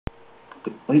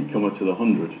the latecomer to the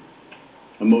 100.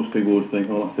 And most people would think,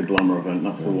 oh, that's the glamour event,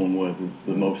 that's the one where there's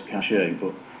the most cachet,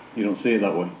 but you don't see it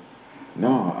that way.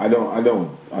 No, I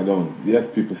don't. Yes,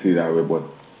 people see it that way, but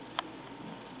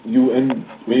when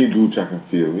you do track and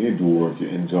field, when you do work, you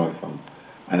enjoy something.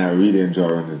 And I really enjoy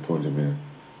running the 200 meters.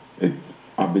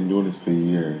 I've been doing this for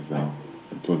years now,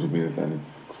 the 200 meters, and it's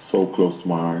so close to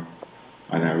my heart,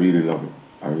 and I really love it.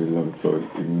 I really love it, so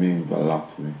it means a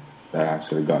lot to me that I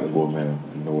actually got the gold medal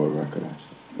and the world record,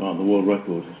 actually. Oh, the world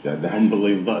record. Yeah, that's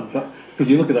unbelievable.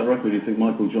 Because you look at that record, you think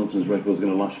Michael Johnson's record is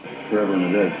going to last forever and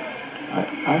a day.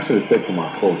 I actually said to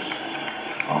my coach,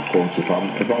 if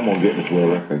I'm going to get this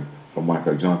world record for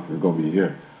Michael Johnson, it's going to be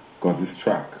here. Because this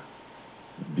track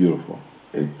is beautiful.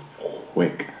 It's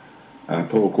quick. And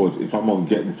I told coach, if I'm going to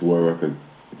get this world record,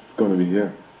 it's going to be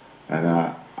here. And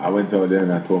I went out there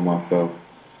and I told myself,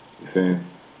 because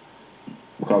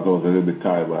I was a little bit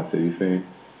tired, but I said,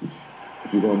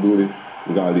 if you're going to do this,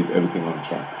 we got to leave everything on the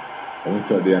track. I went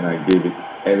out there and I gave it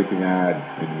everything I had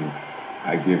in me.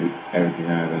 I gave it everything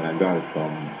I had and I got it, so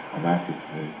I'm happy.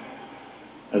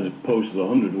 As opposed to the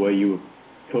 100 where you were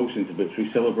coasting to victory,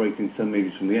 celebrating 10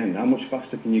 metres from the end, how much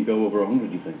faster can you go over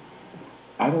 100, you think?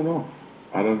 I don't know.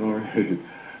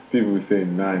 People were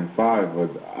saying 9.5,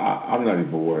 but I'm not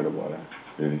even worried about that,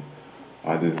 really.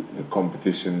 The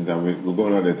competitions, and we're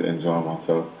going out there to enjoy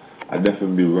myself. I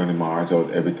definitely be running my heart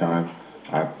out every time.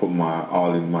 I put my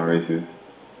all in my races.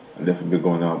 I definitely be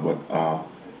going out, but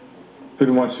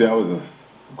pretty much I was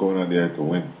just going out there to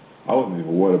win. I wasn't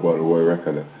even worried about the world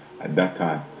record at that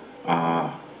time.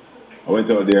 I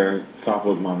went out there, Saf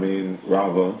was my main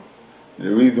rival.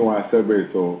 The reason why I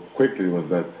celebrated so quickly was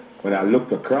that when I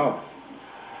looked across,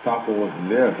 Saf wasn't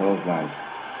there, so I was like,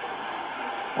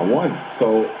 I won.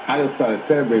 So I just started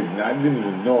celebrating. I didn't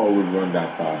even know I would run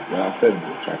that fast, but I said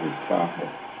the track is fast, but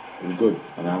it was good,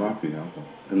 and I'm happy now.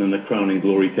 And then the crowning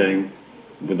glory came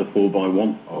with the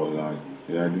 4x1. Oh, Lord.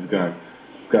 Yeah, these guys,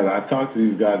 I talked to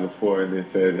these guys before, and they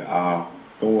said,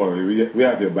 don't worry, we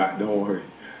have your back, don't worry.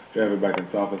 We have your back, and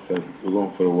Saf said, we're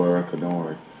going for the world record, don't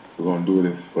worry. We're going to do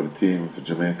this for the team, for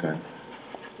Jamaica. And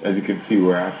as you can see,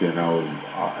 we're happy, and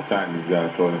I thanked these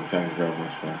guys. I told them, thank you very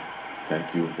much, man.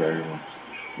 Thank you very much.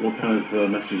 What kind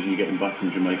of messages are you getting back from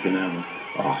Jamaica now?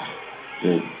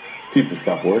 People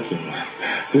stop working.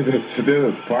 They're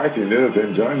just partying, they're just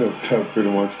enjoying themselves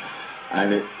pretty much.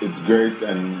 And it's great,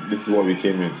 and this is what we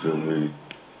came here to do, really.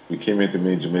 We came here to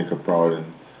make Jamaica proud,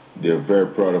 and they're very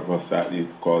proud of us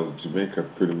athletes because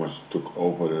Jamaica pretty much took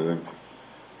over the Olympics.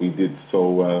 We did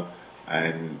so well,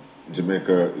 and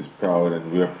Jamaica is proud,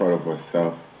 and we're proud of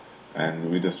ourselves, and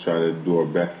we just try to do our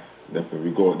best. Definitely,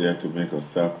 we go out there to make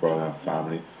ourselves proud, our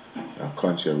family, our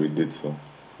country, and we did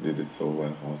it so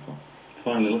well also.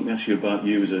 Finally, let me ask you about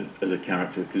you as a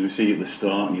character, because we see you at the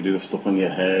start, and you do the stuff on your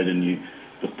head, and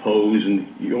the pose, and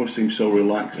you always seem so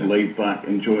relaxed, laid back,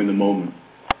 enjoying the moment.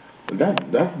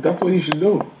 That's what you should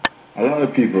do. A lot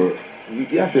of people,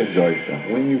 you have to enjoy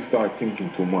yourself. When you start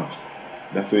thinking too much,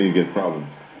 that's where you get problems.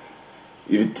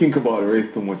 If you think about the race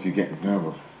too much, you get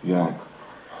nervous. You're like,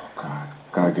 oh God,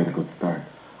 gotta get a good start.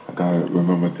 I gotta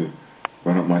remember to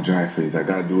run up my dry phase. I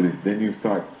gotta do this. Then you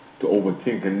start to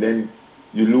overthink, and then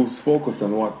you lose focus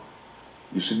on what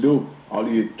you should do. All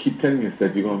you keep telling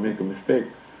yourself you're gonna make a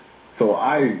mistake. So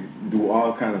I do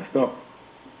all kind of stuff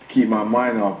to keep my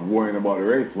mind off worrying about the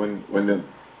race. When the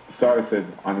starter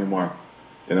said, on your mark,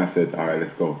 then I said, all right,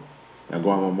 let's go. I go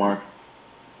on my mark.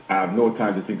 I have no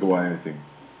time to think about anything.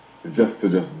 It's just to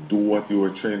do what you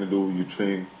were trained to do. You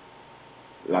train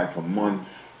like for months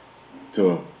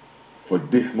for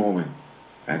this moment,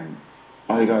 and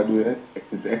all you gotta do is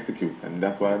execute, and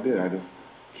that's what I did. I just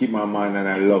keep my mind, and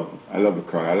I love the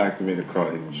crowd. I like to make the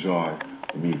crowd enjoy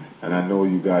me, and I know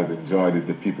you guys enjoyed it.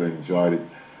 The people enjoyed it,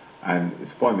 and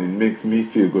it's fun. It makes me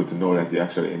feel good to know that they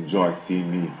actually enjoy seeing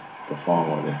me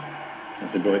perform out there.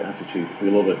 That's a great attitude.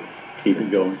 We love it. Keep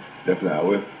it going. Definitely, I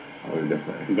will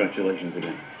definitely. Congratulations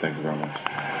again. Thank you very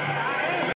much.